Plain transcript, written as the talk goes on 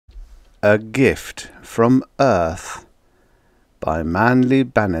A Gift from Earth by Manly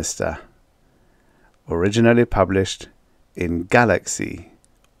Banister. Originally published in Galaxy,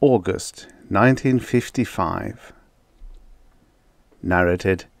 August 1955.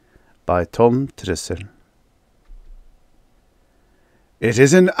 Narrated by Tom Trussel. "It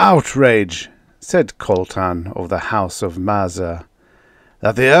is an outrage," said Coltan of the House of Maza,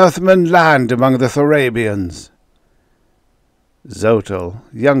 "that the Earthmen land among the Thorabians." Zotel,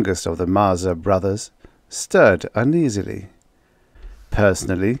 youngest of the Maza brothers, stirred uneasily.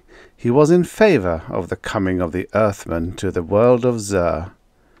 Personally, he was in favour of the coming of the Earthmen to the world of Zur.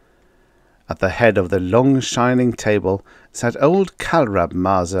 At the head of the long shining table sat old Kalrab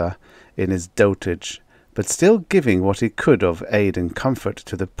Maza in his dotage, but still giving what he could of aid and comfort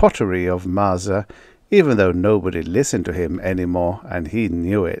to the pottery of Maza, even though nobody listened to him any more, and he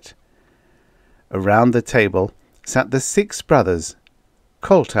knew it. Around the table sat the 6 brothers: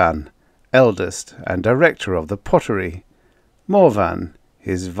 Coltan, eldest and director of the pottery; Morvan,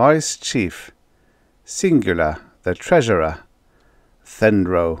 his vice-chief; Singular, the treasurer;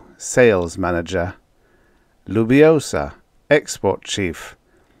 Thendro, sales manager; Lubiosa, export chief;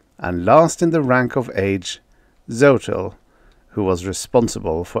 and last in the rank of age, Zotel, who was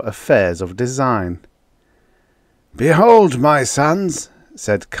responsible for affairs of design. "Behold, my sons,"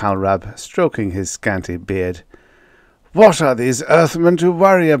 said Kalrab, stroking his scanty beard, "what are these Earthmen to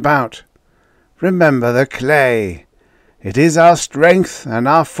worry about? Remember the clay. It is our strength and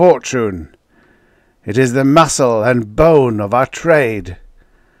our fortune. It is the muscle and bone of our trade.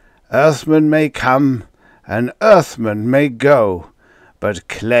 Earthmen may come and Earthmen may go, but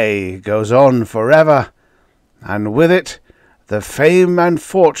clay goes on forever, and with it the fame and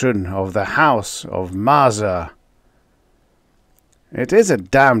fortune of the House of Maza." "It is a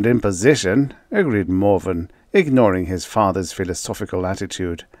damned imposition," agreed Morvan, ignoring his father's philosophical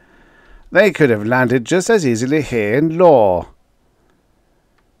attitude. "They could have landed just as easily here in Law."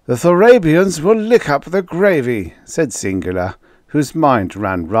 "The Thorabians will lick up the gravy," said Singular, whose mind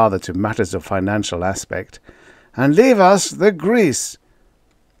ran rather to matters of financial aspect, "and leave us the grease."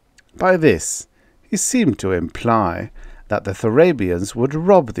 By this he seemed to imply that the Thorabians would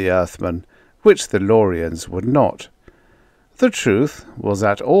rob the Earthmen, which the Lorians would not. The truth was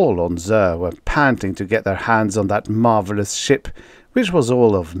that all on Zur were panting to get their hands on that marvellous ship, which was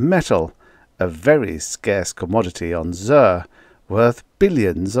all of metal, a very scarce commodity on Zur, worth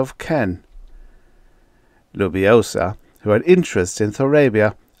billions of ken. Lubiosa, who had interests in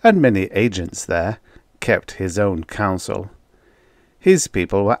Thorabia and many agents there, kept his own counsel. His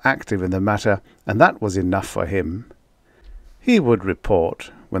people were active in the matter, and that was enough for him. He would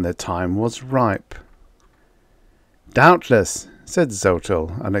report when the time was ripe. "Doubtless," said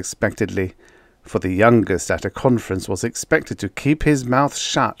Zotel unexpectedly, for the youngest at a conference was expected to keep his mouth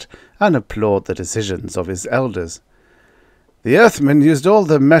shut and applaud the decisions of his elders. "The Earthmen used all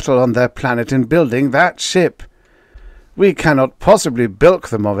the metal on their planet in building that ship. We cannot possibly bilk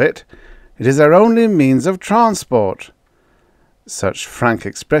them of it. It is our only means of transport." Such frank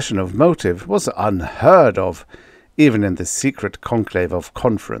expression of motive was unheard of, even in the secret conclave of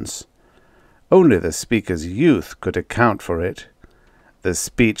conference. Only the speaker's youth could account for it. The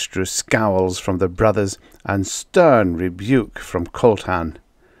speech drew scowls from the brothers and stern rebuke from Coltan.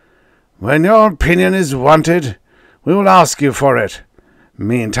 "When your opinion is wanted, we will ask you for it.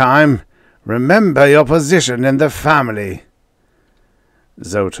 Meantime, remember your position in the family."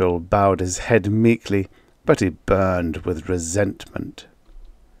 Zotel bowed his head meekly, but he burned with resentment.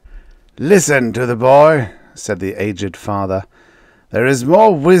 "Listen to the boy," said the aged father. "There is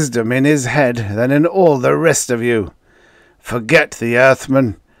more wisdom in his head than in all the rest of you. Forget the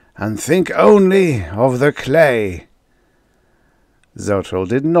Earthmen, and think only of the clay." Zotel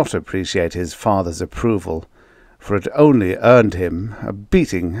did not appreciate his father's approval, for it only earned him a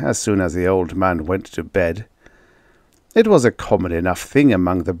beating as soon as the old man went to bed. It was a common enough thing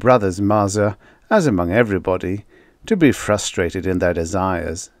among the brothers Maza, as among everybody, to be frustrated in their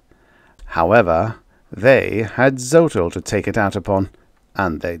desires. However, they had Zotel to take it out upon,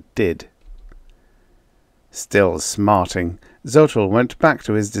 and they did. Still smarting, Zotel went back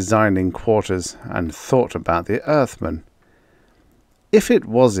to his designing quarters and thought about the Earthmen. If it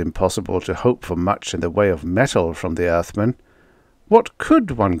was impossible to hope for much in the way of metal from the Earthmen, what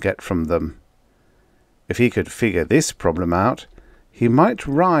could one get from them? If he could figure this problem out, he might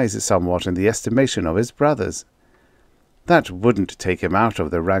rise somewhat in the estimation of his brothers. That wouldn't take him out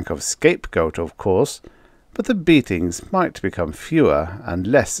of the rank of scapegoat, of course, but the beatings might become fewer and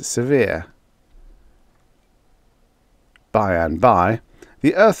less severe. By and by,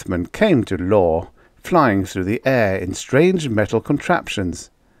 the Earthmen came to Law, flying through the air in strange metal contraptions.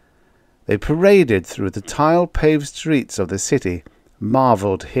 They paraded through the tile-paved streets of the city,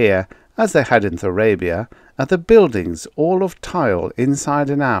 marvelled here, as they had in Arabia, at the buildings all of tile inside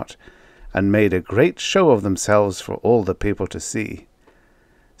and out, and made a great show of themselves for all the people to see.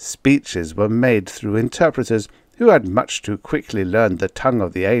 Speeches were made through interpreters who had much too quickly learned the tongue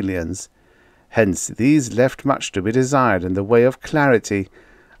of the aliens. Hence these left much to be desired in the way of clarity,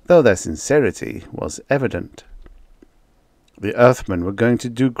 though their sincerity was evident. The Earthmen were going to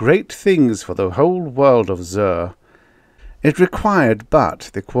do great things for the whole world of Zur. It required but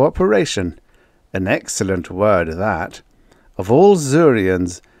the cooperation, an excellent word that, of all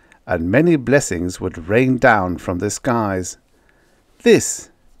Zurians, and many blessings would rain down from the skies. This,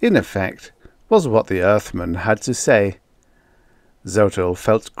 in effect, was what the Earthmen had to say. Zotl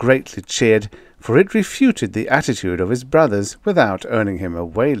felt greatly cheered, for it refuted the attitude of his brothers without earning him a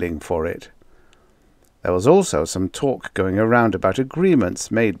whaling for it. There was also some talk going around about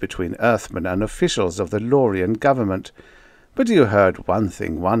agreements made between Earthmen and officials of the Lorian government, but you heard one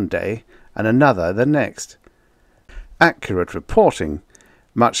thing one day and another the next. Accurate reporting,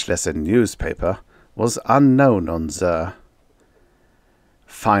 much less a newspaper, was unknown on Zur.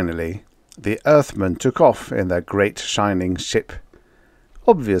 Finally, the Earthmen took off in their great shining ship.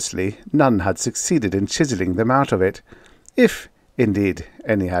 Obviously, none had succeeded in chiselling them out of it, if, indeed,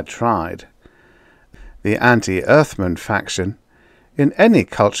 any had tried. The anti-Earthman faction. In any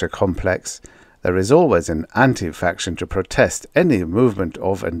culture complex, there is always an anti-faction to protest any movement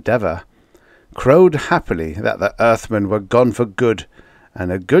of endeavour. Crowed happily that the Earthmen were gone for good,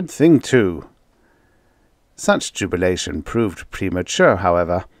 and a good thing too. Such jubilation proved premature,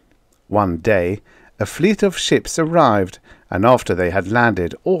 however. One day, a fleet of ships arrived, and after they had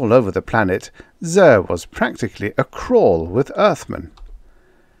landed all over the planet, Zur was practically a-crawl with Earthmen.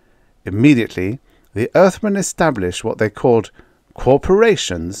 Immediately, the Earthmen established what they called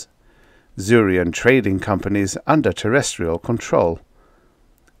corporations, Zurian trading companies under terrestrial control.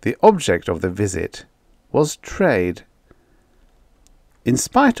 The object of the visit was trade. In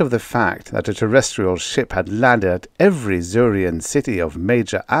spite of the fact that a terrestrial ship had landed at every Zurian city of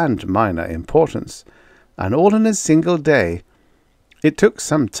major and minor importance, and all in a single day, it took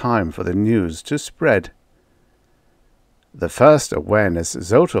some time for the news to spread. The first awareness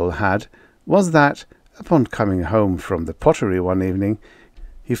Zotl had was that, upon coming home from the pottery one evening,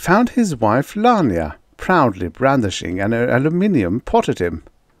 he found his wife Larnia proudly brandishing an aluminium pot at him.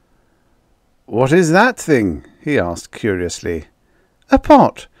 "What is that thing?" he asked curiously. "A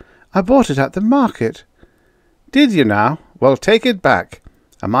pot. I bought it at the market." "Did you now? Well, take it back.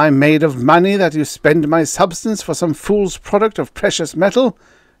 Am I made of money that you spend my substance for some fool's product of precious metal?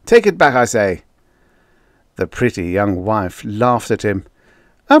 Take it back, I say." The pretty young wife laughed at him.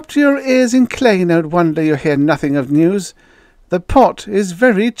 "Up to your ears in clay, no wonder you hear nothing of news. The pot is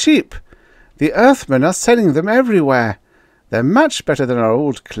very cheap. The Earthmen are selling them everywhere. They're much better than our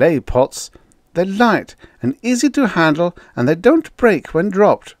old clay pots. They're light and easy to handle, and they don't break when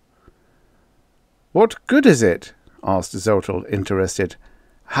dropped." "What good is it?" asked Zotl, interested.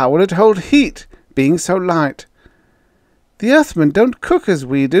 "How will it hold heat, being so light?" "The Earthmen don't cook as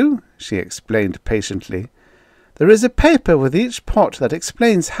we do," she explained patiently. "There is a paper with each pot that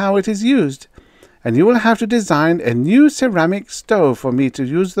explains how it is used, and you will have to design a new ceramic stove for me to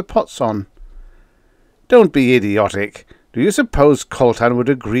use the pots on." "Don't be idiotic. Do you suppose Coltan would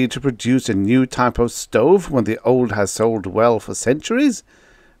agree to produce a new type of stove when the old has sold well for centuries?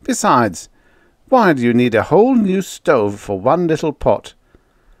 Besides, why do you need a whole new stove for one little pot?"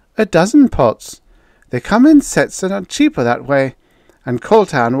 "A dozen pots. They come in sets and are cheaper that way, and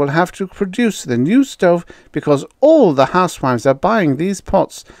Coltan will have to produce the new stove because all the housewives are buying these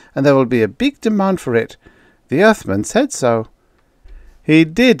pots, and there will be a big demand for it. The Earthman said so." "He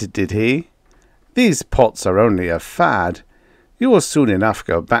did he? These pots are only a fad. You will soon enough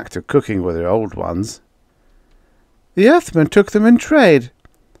go back to cooking with your old ones." "The Earthmen took them in trade.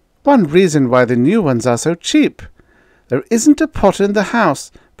 One reason why the new ones are so cheap. There isn't a pot in the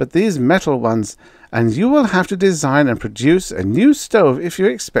house but these metal ones, and you will have to design and produce a new stove if you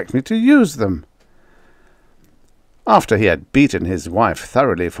expect me to use them." After he had beaten his wife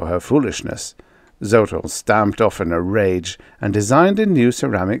thoroughly for her foolishness, Zotl stamped off in a rage and designed a new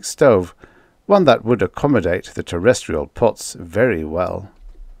ceramic stove, one that would accommodate the terrestrial pots very well.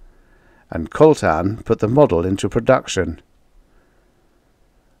 And Coltan put the model into production.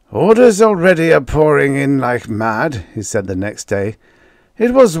 "Orders already are pouring in like mad," he said the next day.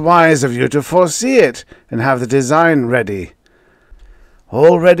 "It was wise of you to foresee it and have the design ready.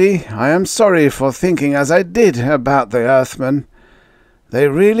 Already I am sorry for thinking as I did about the Earthmen. They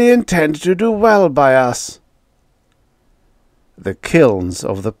really intend to do well by us." The kilns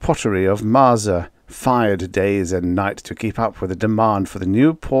of the pottery of Marza fired days and night to keep up with the demand for the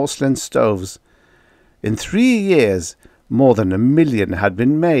new porcelain stoves. In 3 years, more than 1 million had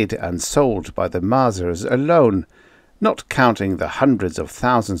been made and sold by the Marzers alone, not counting the hundreds of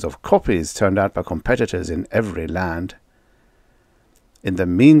thousands of copies turned out by competitors in every land. In the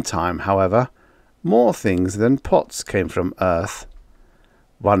meantime, however, more things than pots came from Earth.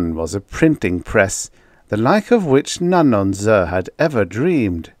 One was a printing press, the like of which none on Zer had ever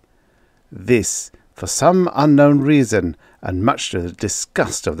dreamed. This, for some unknown reason, and much to the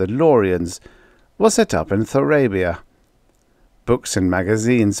disgust of the Lorians, was set up in Thorabia. Books and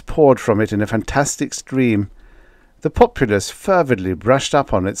magazines poured from it in a fantastic stream. The populace fervidly brushed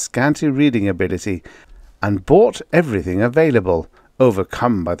up on its scanty reading ability, and bought everything available,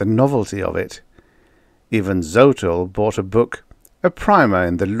 overcome by the novelty of it. Even Zotel bought a book, a primer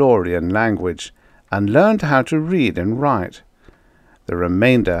in the Lorian language, and learned how to read and write. The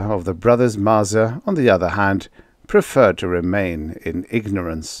remainder of the brothers Marza, on the other hand, preferred to remain in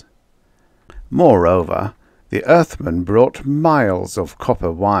ignorance. Moreover, the Earthmen brought miles of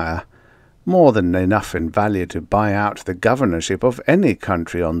copper wire, more than enough in value to buy out the governorship of any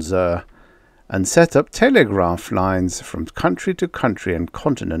country on Zer, and set up telegraph lines from country to country and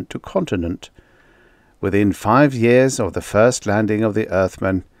continent to continent. Within 5 years of the first landing of the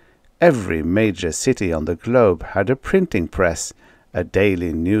Earthmen, every major city on the globe had a printing press, a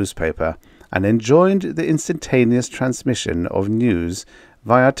daily newspaper, and enjoined the instantaneous transmission of news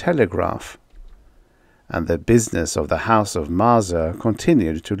via telegraph. And the business of the House of Marza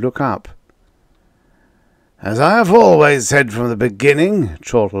continued to look up. "As I have always said from the beginning,"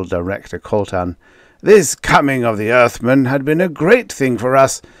 chortled Director Coltan, "this coming of the Earthmen had been a great thing for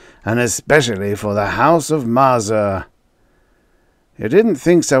us, and especially for the House of Marza." "You didn't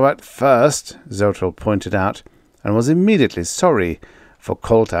think so at first," Zotel pointed out, and was immediately sorry, for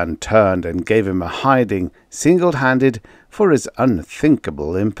Coltan turned and gave him a hiding, single-handed, for his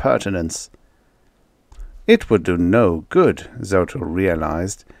unthinkable impertinence. It would do no good, Zotel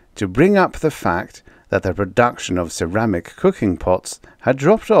realized, to bring up the fact that the production of ceramic cooking pots had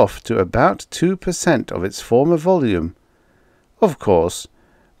dropped off to about 2% of its former volume. Of course,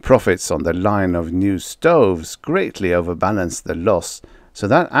 profits on the line of new stoves greatly overbalanced the loss, so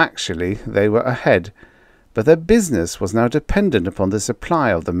that actually they were ahead, but their business was now dependent upon the supply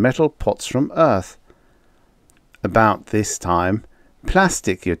of the metal pots from Earth. About this time,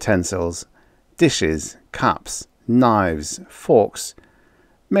 plastic utensils, dishes, cups, knives, forks,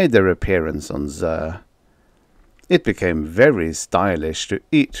 made their appearance on Zer. It became very stylish to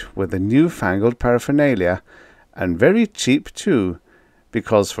eat with the newfangled paraphernalia, and very cheap too,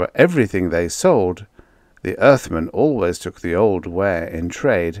 because for everything they sold, the Earthmen always took the old ware in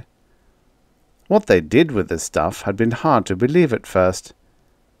trade. What they did with the stuff had been hard to believe at first.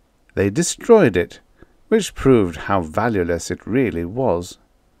 They destroyed it, which proved how valueless it really was.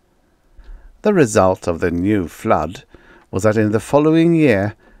 The result of the new flood was that in the following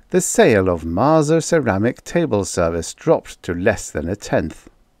year the sale of Marza ceramic table service dropped to less than 1/10.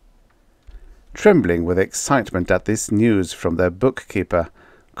 Trembling with excitement at this news from their bookkeeper,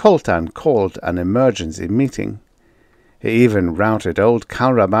 Coltan called an emergency meeting. He even routed old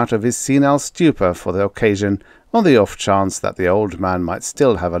Kalrab out of his senile stupor for the occasion, on the off chance that the old man might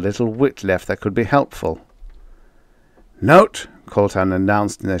still have a little wit left that could be helpful. "Note," Coltan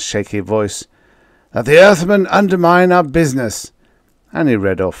announced in a shaky voice, "that the Earthmen undermine our business," and he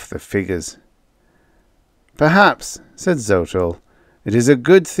read off the figures. "Perhaps," said Zotel, "it is a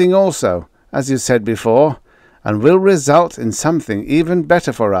good thing also, as you said before, and will result in something even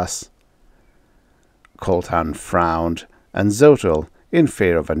better for us." Coltan frowned, and Zotel, in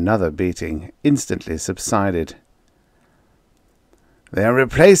fear of another beating, instantly subsided. "They are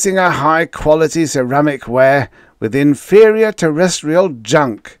replacing our high-quality ceramic ware with inferior terrestrial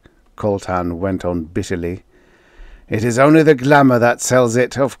junk," Coltan went on bitterly. "It is only the glamour that sells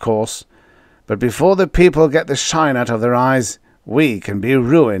it, of course, but before the people get the shine out of their eyes, we can be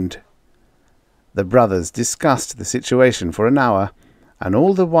ruined." The brothers discussed the situation for an hour, and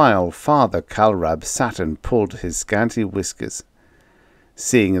all the while Father Kalrab sat and pulled his scanty whiskers.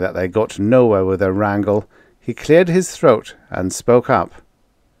 Seeing that they got nowhere with their wrangle, he cleared his throat and spoke up.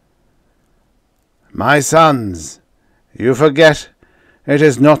 "My sons, you forget it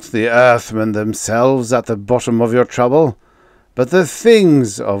is not the Earthmen themselves at the bottom of your trouble, but the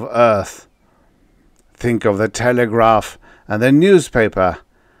things of Earth. Think of the telegraph and the newspaper,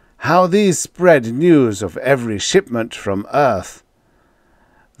 how these spread news of every shipment from Earth.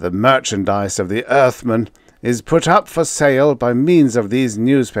 The merchandise of the Earthmen is put up for sale by means of these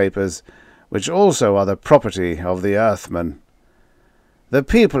newspapers, which also are the property of the Earthmen. The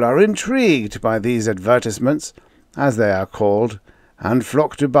people are intrigued by these advertisements, as they are called, and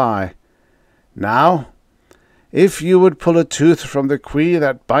flock to buy. Now, if you would pull a tooth from the queue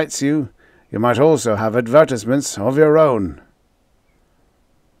that bites you, you might also have advertisements of your own."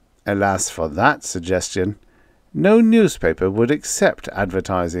 Alas for that suggestion! No newspaper would accept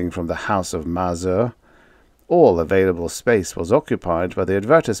advertising from the house of Mazur. All available space was occupied by the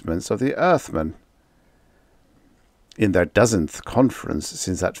advertisements of the Earthmen. In their 10th conference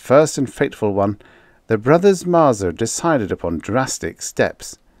since that first and fateful one, the brothers Mazur decided upon drastic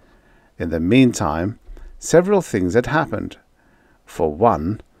steps. In the meantime, several things had happened. For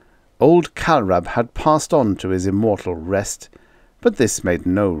one, old Kalrab had passed on to his immortal rest, but this made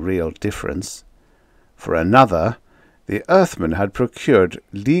no real difference. For another, the Earthmen had procured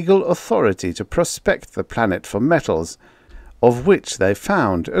legal authority to prospect the planet for metals, of which they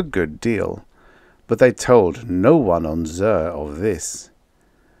found a good deal, but they told no one on Zur of this.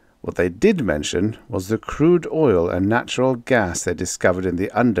 What they did mention was the crude oil and natural gas they discovered in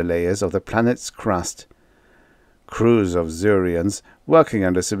the underlayers of the planet's crust. Crews of Zurians, working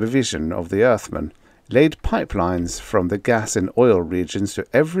under supervision of the Earthmen, laid pipelines from the gas and oil regions to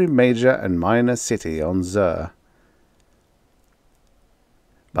every major and minor city on Zur.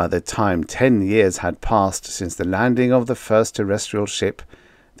 By the time 10 years had passed since the landing of the first terrestrial ship,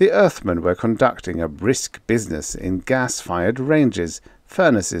 the Earthmen were conducting a brisk business in gas-fired ranges,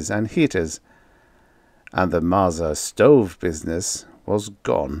 furnaces and heaters, and the Mazur stove business was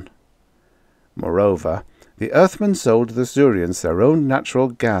gone. Moreover, the Earthmen sold the Zurians their own natural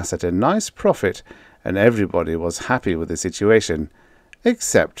gas at a nice profit, and everybody was happy with the situation,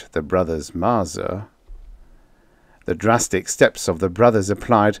 except the brothers Mazur. The drastic steps of the brothers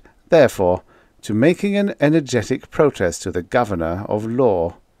applied, therefore, to making an energetic protest to the governor of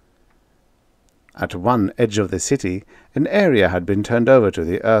law. At one edge of the city, an area had been turned over to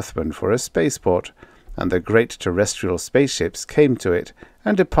the Earthmen for a spaceport, and the great terrestrial spaceships came to it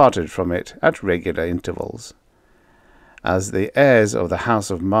and departed from it at regular intervals. As the heirs of the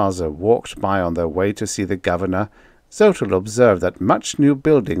house of Mazur walked by on their way to see the governor, Zotel observed that much new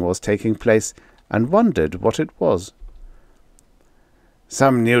building was taking place, and wondered what it was.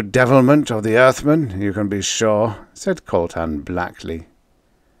 "Some new devilment of the Earthmen, you can be sure," said Coltan blackly.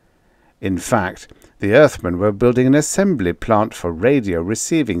 In fact, the Earthmen were building an assembly plant for radio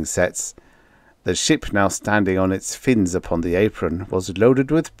receiving sets. The ship, now standing on its fins upon the apron, was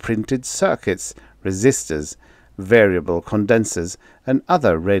loaded with printed circuits, resistors, variable condensers, and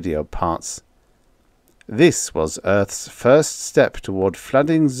other radio parts. This was Earth's first step toward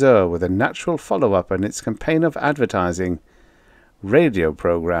flooding Zur with a natural follow-up in its campaign of advertising, radio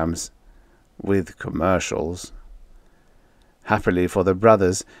programs, with commercials. Happily for the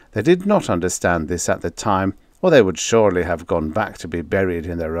brothers, they did not understand this at the time, or they would surely have gone back to be buried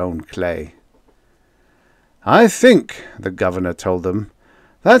in their own clay. "I think," the governor told them,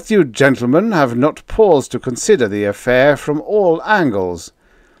 "that you gentlemen have not paused to consider the affair from all angles.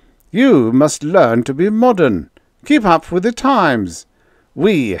 You must learn to be modern, keep up with the times.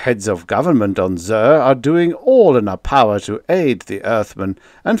 We, heads of government on Zur, are doing all in our power to aid the Earthmen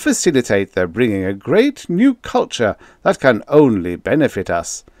and facilitate their bringing a great new culture that can only benefit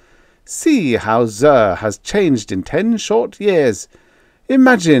us. See how Zur has changed in 10 short years.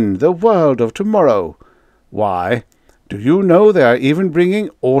 Imagine the world of tomorrow. Why, do you know they are even bringing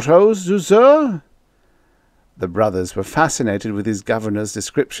autos to Zur?" The brothers were fascinated with his governor's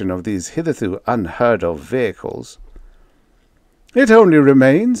description of these hitherto unheard-of vehicles. "It only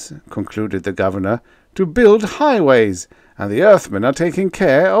remains," concluded the governor, "to build highways, and the Earthmen are taking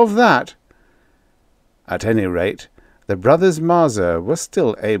care of that." At any rate, the brothers Mazur were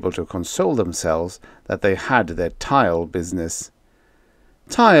still able to console themselves that they had their tile business.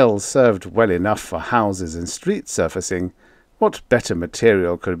 Tile served well enough for houses and street surfacing. What better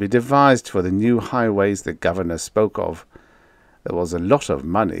material could be devised for the new highways the governor spoke of? There was a lot of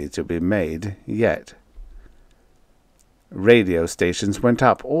money to be made yet. Radio stations went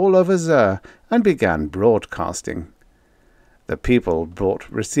up all over Zur and began broadcasting. The people bought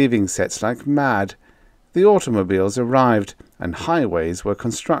receiving sets like mad. The automobiles arrived, and highways were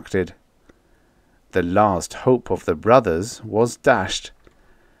constructed. The last hope of the brothers was dashed.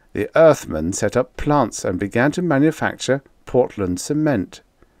 The Earthmen set up plants and began to manufacture Portland cement.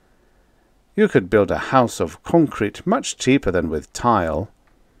 You could build a house of concrete much cheaper than with tile.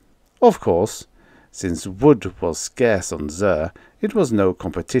 Of course, since wood was scarce on Zur, it was no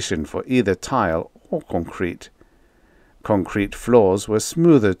competition for either tile or concrete. Concrete floors were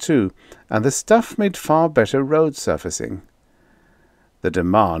smoother too, and the stuff made far better road surfacing. The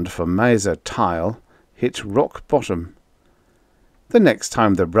demand for Mazur tile hit rock bottom. The next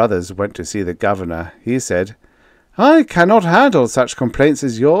time the brothers went to see the governor, he said, "I cannot handle such complaints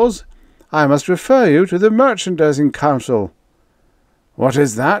as yours. I must refer you to the Merchandising Council." "What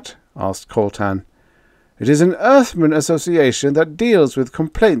is that?" asked Coltan. "It is an Earthman association that deals with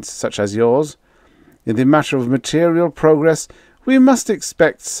complaints such as yours. In the matter of material progress, we must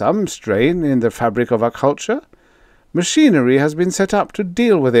expect some strain in the fabric of our culture. Machinery has been set up to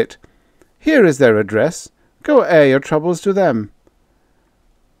deal with it. Here is their address. Go air your troubles to them."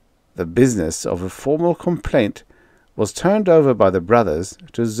 The business of a formal complaint was turned over by the brothers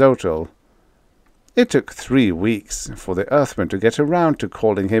to Xotal. It took 3 weeks for the Earthman to get around to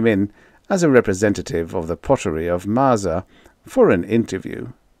calling him in as a representative of the pottery of Marza for an interview.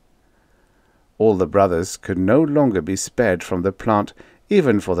 All the brothers could no longer be spared from the plant,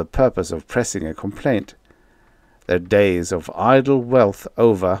 even for the purpose of pressing a complaint. Their days of idle wealth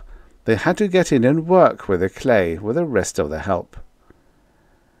over, they had to get in and work with the clay with the rest of the help.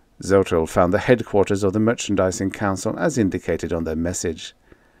 Xotal found the headquarters of the Merchandising Council as indicated on their message.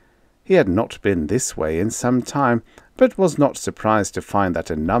 He had not been this way in some time, but was not surprised to find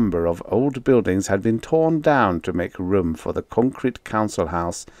that a number of old buildings had been torn down to make room for the concrete council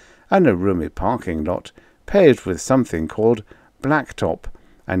house and a roomy parking lot, paved with something called blacktop,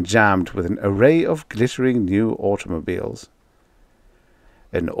 and jammed with an array of glittering new automobiles.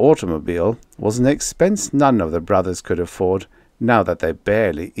 An automobile was an expense none of the brothers could afford, now that they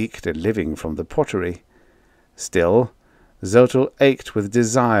barely eked a living from the pottery. Still, Xotal ached with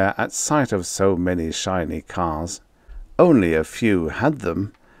desire at sight of so many shiny cars. Only a few had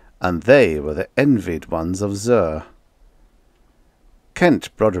them, and they were the envied ones of Zur.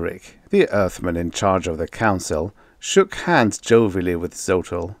 Kent Broderick, the Earthman in charge of the council, shook hands jovially with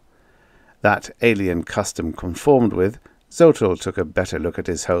Xotal. That alien custom conformed with, Xotal took a better look at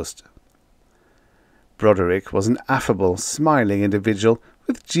his host. Broderick was an affable, smiling individual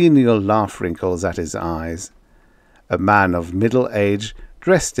with genial laugh wrinkles at his eyes. A man of middle age,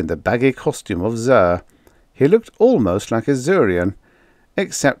 dressed in the baggy costume of Zur, he looked almost like a Zurian,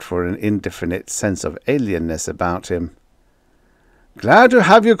 except for an indefinite sense of alienness about him. "Glad to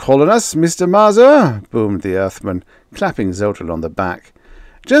have you calling us, Mr. Marza," boomed the Earthman, clapping Xotal on the back.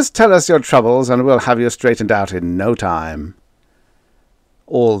 "Just tell us your troubles, and we'll have you straightened out in no time."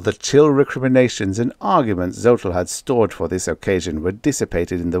 All the chill recriminations and arguments Xotal had stored for this occasion were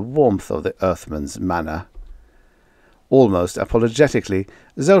dissipated in the warmth of the Earthman's manner. Almost apologetically,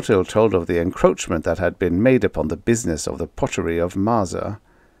 Xotal told of the encroachment that had been made upon the business of the pottery of Marza.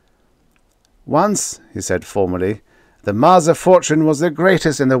 "Once," he said formally, "the Marza fortune was the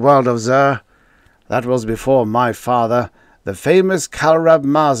greatest in the world of Zur. That was before my father, the famous Kalrab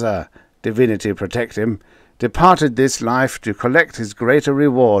Marza, divinity protect him, departed this life to collect his greater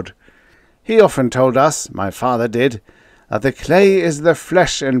reward. He often told us, my father did, that the clay is the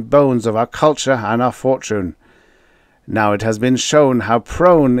flesh and bones of our culture and our fortune. Now it has been shown how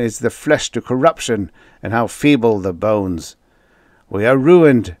prone is the flesh to corruption and how feeble the bones. We are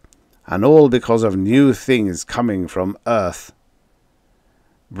ruined, and all because of new things coming from earth."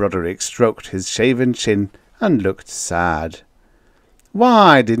 Broderick stroked his shaven chin and looked sad.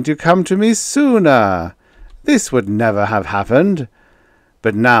 "Why didn't you come to me sooner? This would never have happened.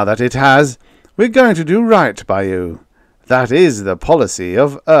 But now that it has, we're going to do right by you. That is the policy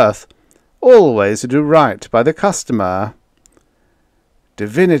of Earth, always to do right by the customer."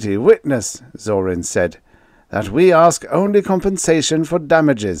 "Divinity witness," Zorin said, "that we ask only compensation for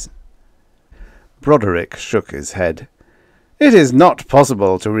damages." Broderick shook his head. "It is not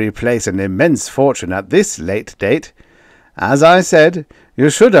possible to replace an immense fortune at this late date. As I said,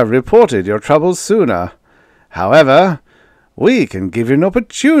 you should have reported your troubles sooner. However, we can give you an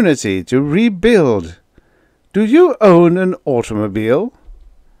opportunity to rebuild. Do you own an automobile?"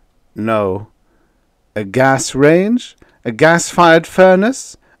 "No." "A gas range? A gas-fired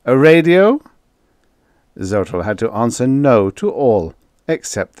furnace? A radio?" Xotal had to answer no to all,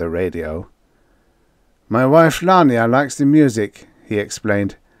 except the radio. "My wife Lania likes the music," he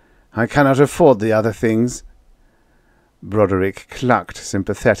explained. "I cannot afford the other things." Broderick clucked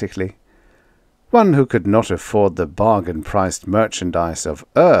sympathetically. One who could not afford the bargain-priced merchandise of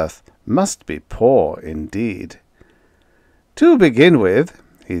Earth must be poor indeed. "To begin with,"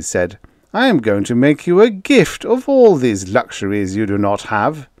 he said, "I am going to make you a gift of all these luxuries you do not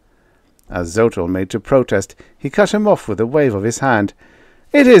have." As Xotal made to protest, he cut him off with a wave of his hand.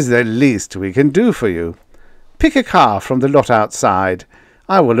 "It is the least we can do for you. Pick a car from the lot outside.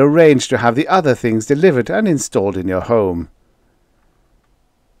 I will arrange to have the other things delivered and installed in your home."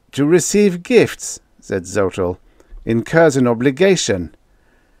 "To receive gifts," said Xotal, "incurs an obligation."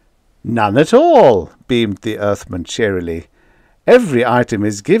 "None at all," beamed the Earthman cheerily. Every item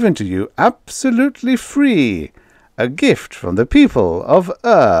is given to you absolutely free, a gift from the people of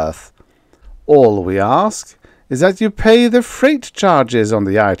Earth. All we ask is that you pay the freight charges on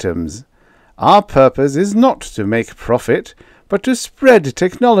the items. Our purpose is not to make profit, but to spread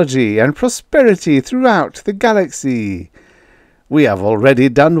technology and prosperity throughout the galaxy. We have already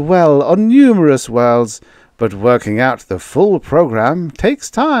done well on numerous worlds, but working out the full program takes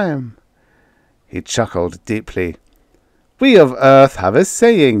time." He chuckled deeply. "We of Earth have a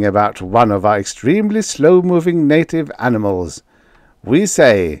saying about one of our extremely slow-moving native animals. We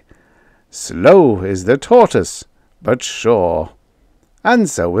say, 'Slow is the tortoise, but sure.' And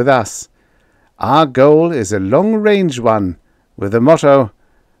so with us. Our goal is a long-range one, with the motto,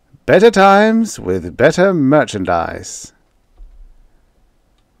 'Better times with better merchandise.'"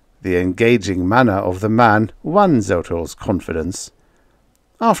 The engaging manner of the man won Zotel's confidence.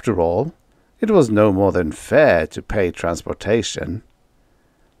 After all, it was no more than fair to pay transportation.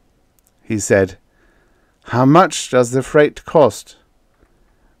 He said, "How much does the freight cost?"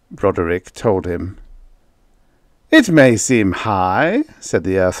 Broderick told him. "It may seem high," said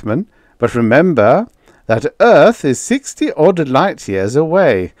the Earthman, "but remember that Earth is 60-odd light-years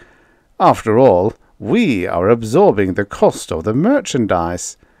away. After all, we are absorbing the cost of the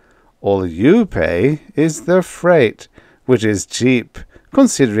merchandise. All you pay is the freight, which is cheap,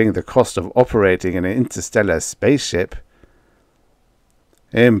 considering the cost of operating an interstellar spaceship."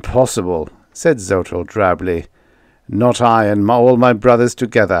 "Impossible," said Zotel drably. "Not I and all my brothers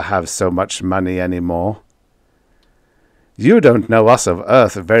together have so much money any more." "You don't know us of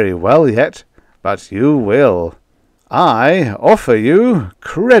Earth very well yet, but you will. I offer you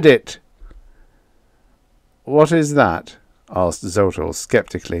credit." "What is that?" asked Zotel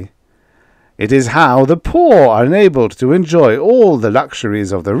skeptically. "It is how the poor are enabled to enjoy all the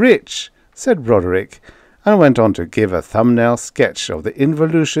luxuries of the rich," said Broderick, and went on to give a thumbnail sketch of the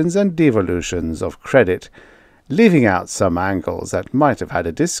involutions and devolutions of credit, leaving out some angles that might have had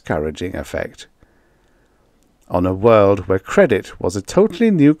a discouraging effect. On a world where credit was a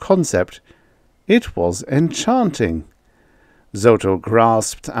totally new concept, it was enchanting. Zotel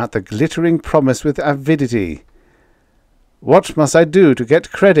grasped at the glittering promise with avidity. "What must I do to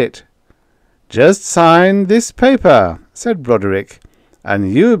get credit?" "Just sign this paper," said Broderick,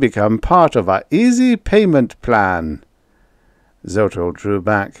 "and you become part of our easy payment plan." Zotel drew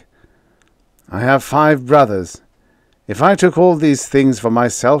back. "I have 5 brothers. If I took all these things for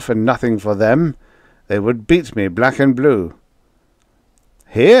myself and nothing for them, they would beat me black and blue."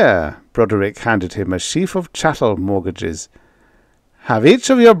 "Here," Broderick handed him a sheaf of chattel mortgages. "Have each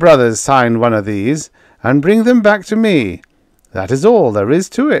of your brothers sign one of these, and bring them back to me. That is all there is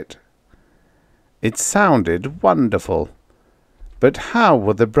to it." It sounded wonderful. But how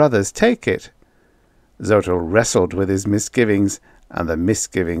would the brothers take it? Zotel wrestled with his misgivings, and the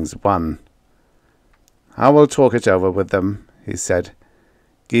misgivings won. "I will talk it over with them," he said.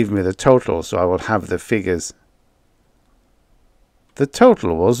 "Give me the total so I will have the figures." The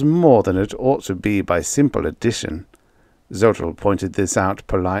total was more than it ought to be by simple addition. Zotel pointed this out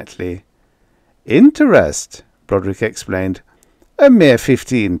politely. "Interest," Broderick explained. "A mere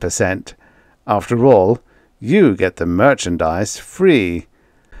 15%. After all, you get the merchandise free.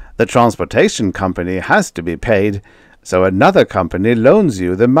 The transportation company has to be paid, so another company loans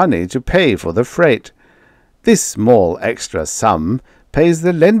you the money to pay for the freight. This small extra sum pays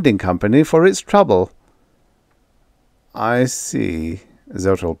the lending company for its trouble." "I see."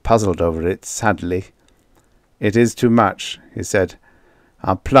 Zotel puzzled over it sadly. "It is too much," he said.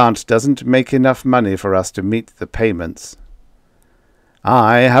 "Our plant doesn't make enough money for us to meet the payments."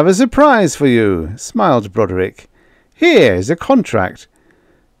 "I have a surprise for you," smiled Broderick. "Here is a contract.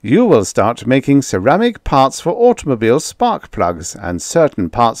 You will start making ceramic parts for automobile spark plugs and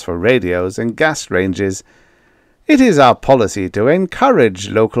certain parts for radios and gas ranges. It is our policy to encourage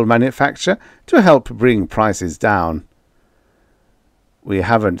local manufacture to help bring prices down." "We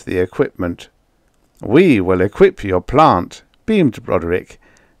haven't the equipment." "We will equip your plant," beamed Broderick.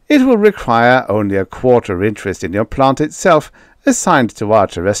 "It will require only a quarter interest in your plant itself, assigned to our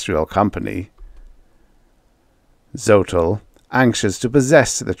terrestrial company." Zotel, anxious to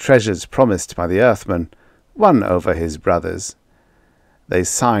possess the treasures promised by the Earthman, won over his brothers. They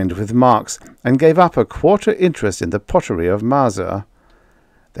signed with marks and gave up a quarter interest in the pottery of Mazur.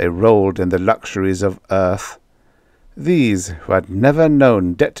 They rolled in the luxuries of Earth. These, who had never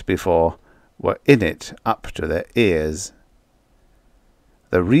known debt before, were in it up to their ears.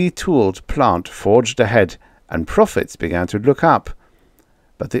 The retooled plant forged ahead, and profits began to look up.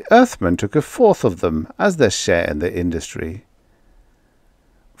 But the Earthmen took a fourth of them as their share in the industry.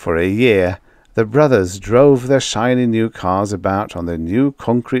 For a year, The brothers drove their shiny new cars about on the new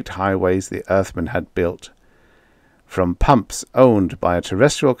concrete highways the Earthmen had built. From pumps owned by a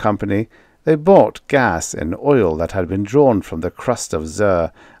terrestrial company, they bought gas and oil that had been drawn from the crust of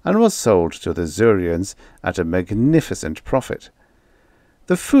Zur and was sold to the Zurians at a magnificent profit.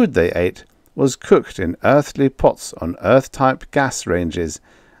 The food they ate was cooked in earthly pots on Earth-type gas ranges,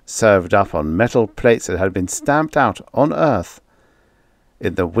 served up on metal plates that had been stamped out on Earth.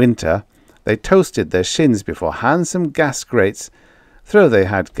 In the winter, they toasted their shins before handsome gas grates, though they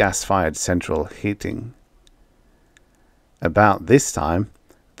had gas-fired central heating. About this time,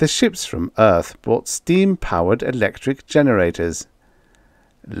 the ships from Earth brought steam-powered electric generators.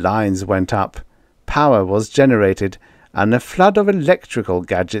 Lines went up, power was generated, and a flood of electrical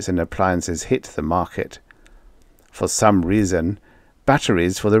gadgets and appliances hit the market. For some reason,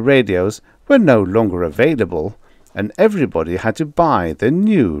 batteries for the radios were no longer available, and everybody had to buy the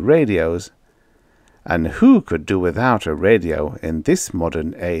new radios. And who could do without a radio in this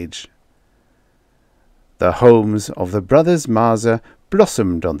modern age? The homes of the brothers Marzer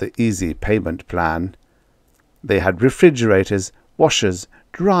blossomed on the easy payment plan. They had refrigerators, washers,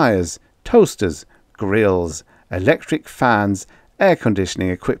 dryers, toasters, grills, electric fans, air conditioning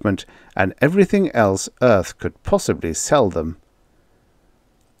equipment, and everything else Earth could possibly sell them.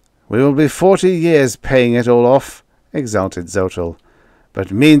 "We will be 40 years paying it all off," exulted Zotel.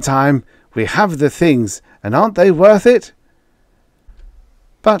 "But meantime we have the things, and aren't they worth it?"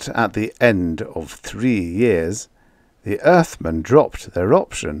 But at the end of 3 years, the Earthmen dropped their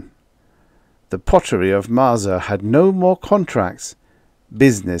option. The pottery of Marzer had no more contracts.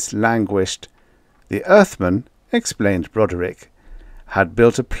 Business languished. The Earthmen, explained Broderick, had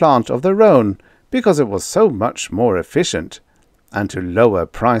built a plant of their own because it was so much more efficient, and to lower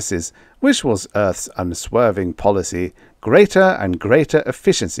prices, which was Earth's unswerving policy, greater and greater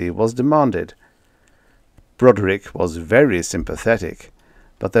efficiency was demanded. Broderick was very sympathetic,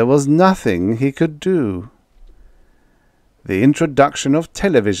 but there was nothing he could do. The introduction of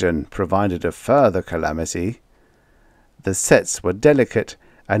television provided a further calamity. The sets were delicate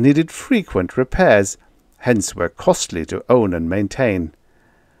and needed frequent repairs, hence were costly to own and maintain.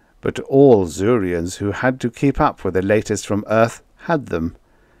 But all Zurians who had to keep up with the latest from Earth had them.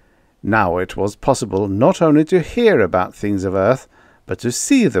 Now it was possible not only to hear about things of Earth, but to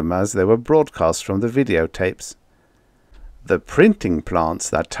see them as they were broadcast from the videotapes. The printing plants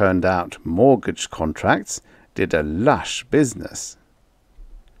that turned out mortgage contracts did a lush business.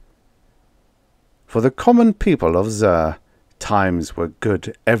 For the common people of Zur, times were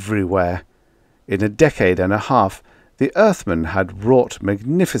good everywhere. In a decade and a half, the Earthmen had wrought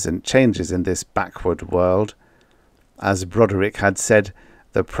magnificent changes in this backward world. As Broderick had said,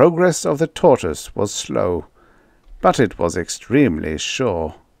 the progress of the tortoise was slow, but it was extremely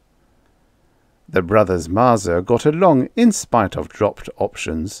sure. The brothers Marzer got along in spite of dropped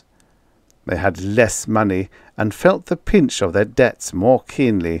options. They had less money and felt the pinch of their debts more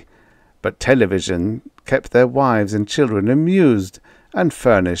keenly, but television kept their wives and children amused and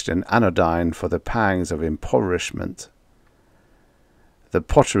furnished an anodyne for the pangs of impoverishment. The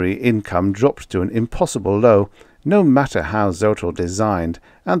pottery income dropped to an impossible low, no matter how Zotel designed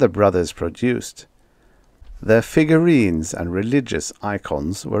and the brothers produced. Their figurines and religious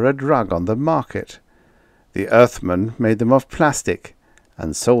icons were a drug on the market. The Earthmen made them of plastic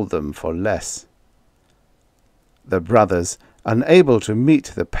and sold them for less. The brothers, unable to meet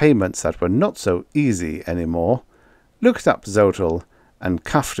the payments that were not so easy any more, looked up Zotel and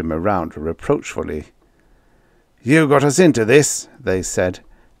cuffed him around reproachfully. "You got us into this," they said,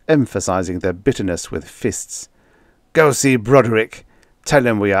 emphasizing their bitterness with fists. "Go see Broderick. Tell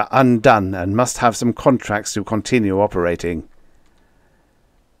him we are undone and must have some contracts to continue operating."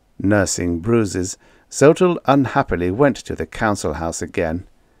 Nursing bruises, Zotel unhappily went to the council house again.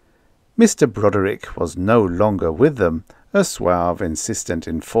 Mr. Broderick was no longer with them, a suave insistent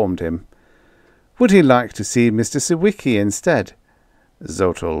informed him. Would he like to see Mr. Sewicki instead?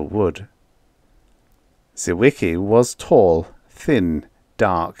 Zotel would. Sewicki was tall, thin,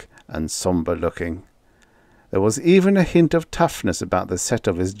 dark, and sombre-looking. There was even a hint of toughness about the set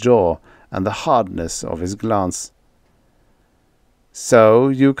of his jaw and the hardness of his glance. "So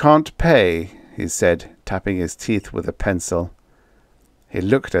you can't pay," he said, tapping his teeth with a pencil. He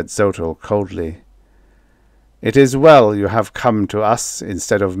looked at Zotel coldly. "It is well you have come to us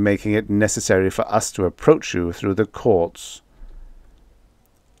instead of making it necessary for us to approach you through the courts."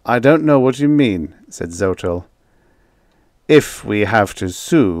 "I don't know what you mean," said Zotel. "If we have to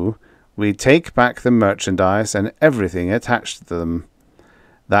sue, we take back the merchandise and everything attached to them.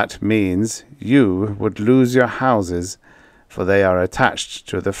 That means you would lose your houses, for they are attached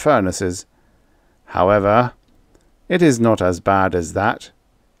to the furnaces. However, it is not as bad as that,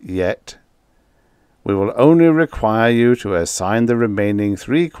 yet. We will only require you to assign the remaining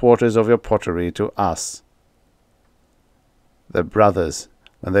 3/4 of your pottery to us." The brothers,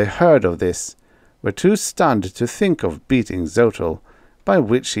 when they heard of this, were too stunned to think of beating Xotal, by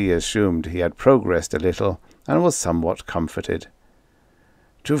which he assumed he had progressed a little, and was somewhat comforted.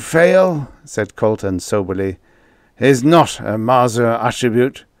 "To fail," said Colton soberly, "is not a Marzer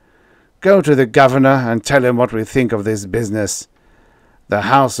attribute. Go to the governor and tell him what we think of this business. The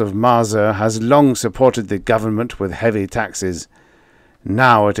House of Marzer has long supported the government with heavy taxes.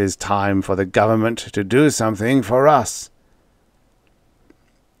 Now it is time for the government to do something for us."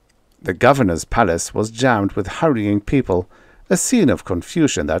 The governor's palace was jammed with hurrying people, a scene of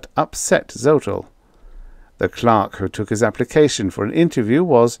confusion that upset Xotal. The clerk who took his application for an interview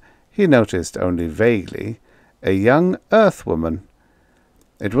was, he noticed only vaguely, a young earthwoman.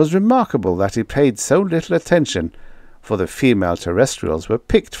 It was remarkable that he paid so little attention, for the female terrestrials were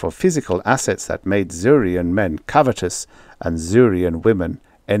picked for physical assets that made Xurian men covetous and Xurian women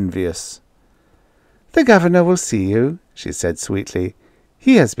envious. "The governor will see you," she said sweetly.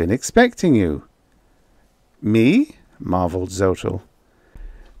 "He has been expecting you." "Me?" marvelled Xotal.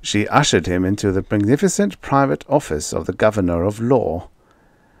 She ushered him into the magnificent private office of the governor of law.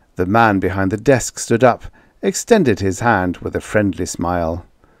 The man behind the desk stood up, extended his hand with a friendly smile.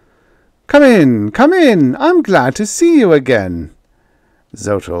 Come in, I'm glad to see you again."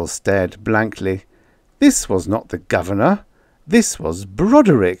 Xotal stared blankly. This was not the governor. This was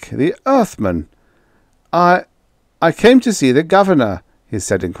Broderick, the Earthman. I came to see the governor," he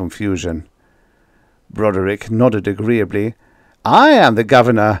said in confusion. Broderick nodded agreeably. "I am the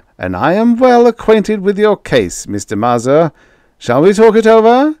governor, and I am well acquainted with your case, Mr. Marzer. Shall we talk it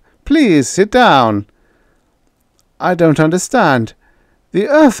over? Please sit down." "I don't understand. The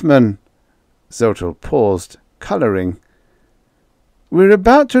Earthman—" Xotal paused, colouring. "We're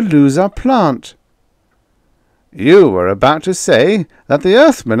about to lose our plant." "You were about to say that the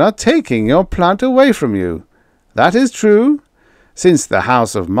Earthmen are taking your plant away from you. That is true. Since the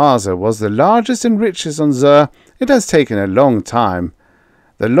House of Marzer was the largest and richest on Xur, it has taken a long time.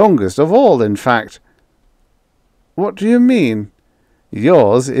 The longest of all, in fact." "What do you mean?"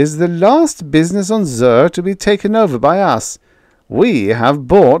 "Yours is the last business on Xur to be taken over by us. We have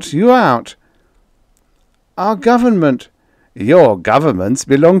bought you out." "Our government—" "Your governments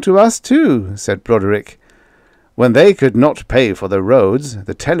belong to us too," said Broderick. "When they could not pay for the roads,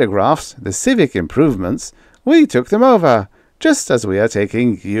 the telegraphs, the civic improvements, we took them over, just as we are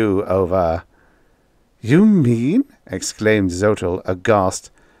taking you over." "You mean," exclaimed Xotal,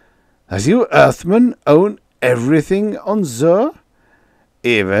 aghast, "that you Earthmen own everything on Xur?"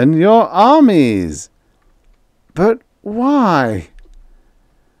 "Even your armies." "But why?"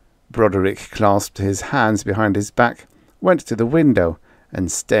 Broderick clasped his hands behind his back, went to the window,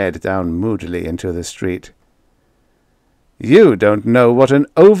 and stared down moodily into the street. "You don't know what an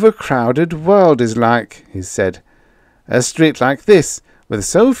overcrowded world is like," he said. "A street like this, with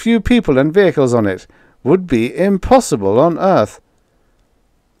so few people and vehicles on it, would be impossible on Earth."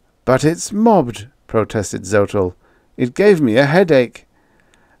 "But it's mobbed," protested Xotal. "It gave me a headache."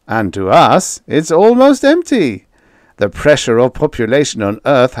 "And to us, it's almost empty. The pressure of population on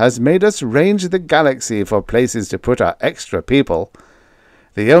Earth has made us range the galaxy for places to put our extra people.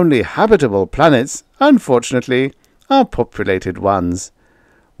 The only habitable planets, unfortunately, are populated ones.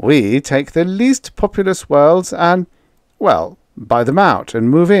 We take the least populous worlds and, well, buy them out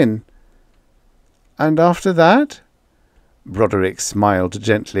and move in." "And after that?" Broderick smiled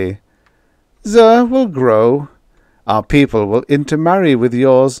gently. "Xur will grow. Our people will intermarry with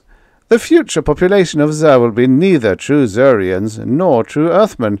yours. The future population of Xur will be neither true Xurians nor true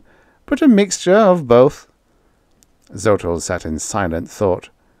Earthmen, but a mixture of both." Xotal sat in silent thought.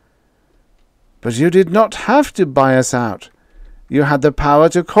 "But you did not have to buy us out. You had the power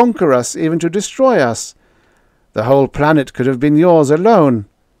to conquer us, even to destroy us. The whole planet could have been yours alone."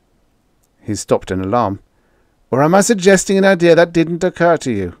 He stopped in alarm. "Or am I suggesting an idea that didn't occur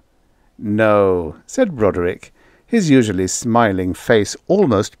to you?" "No," said Broderick, his usually smiling face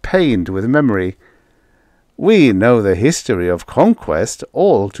almost pained with memory. "We know the history of conquest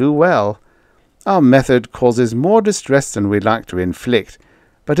all too well. Our method causes more distress than we like to inflict,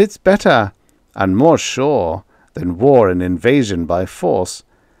 but it's better, and more sure, than war and invasion by force.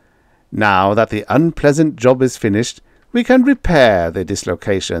 Now that the unpleasant job is finished, we can repair the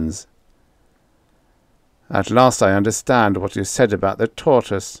dislocations." "At last I understand what you said about the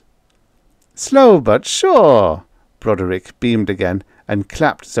tortoise." "Slow but sure." Broderick beamed again and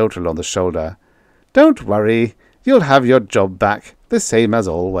clapped Xotal on the shoulder. "Don't worry, you'll have your job back, the same as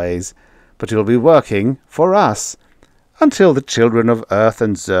always. but you'll be working for us, until the children of Earth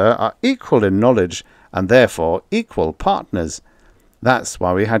and Zur are equal in knowledge, and therefore equal partners. That's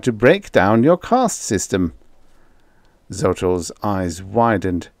why we had to break down your caste system." Zotel's eyes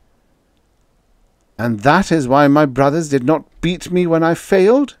widened. "And that is why my brothers did not beat me when I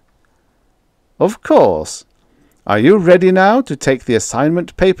failed?" "Of course. Are you ready now to take the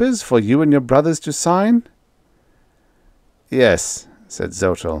assignment papers for you and your brothers to sign?" "Yes," said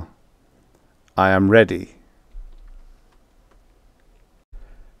Zotel. "I am ready."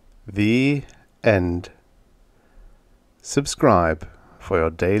 The end. Subscribe for your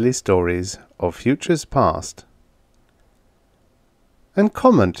daily stories of futures past, and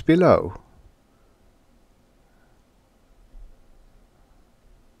comment below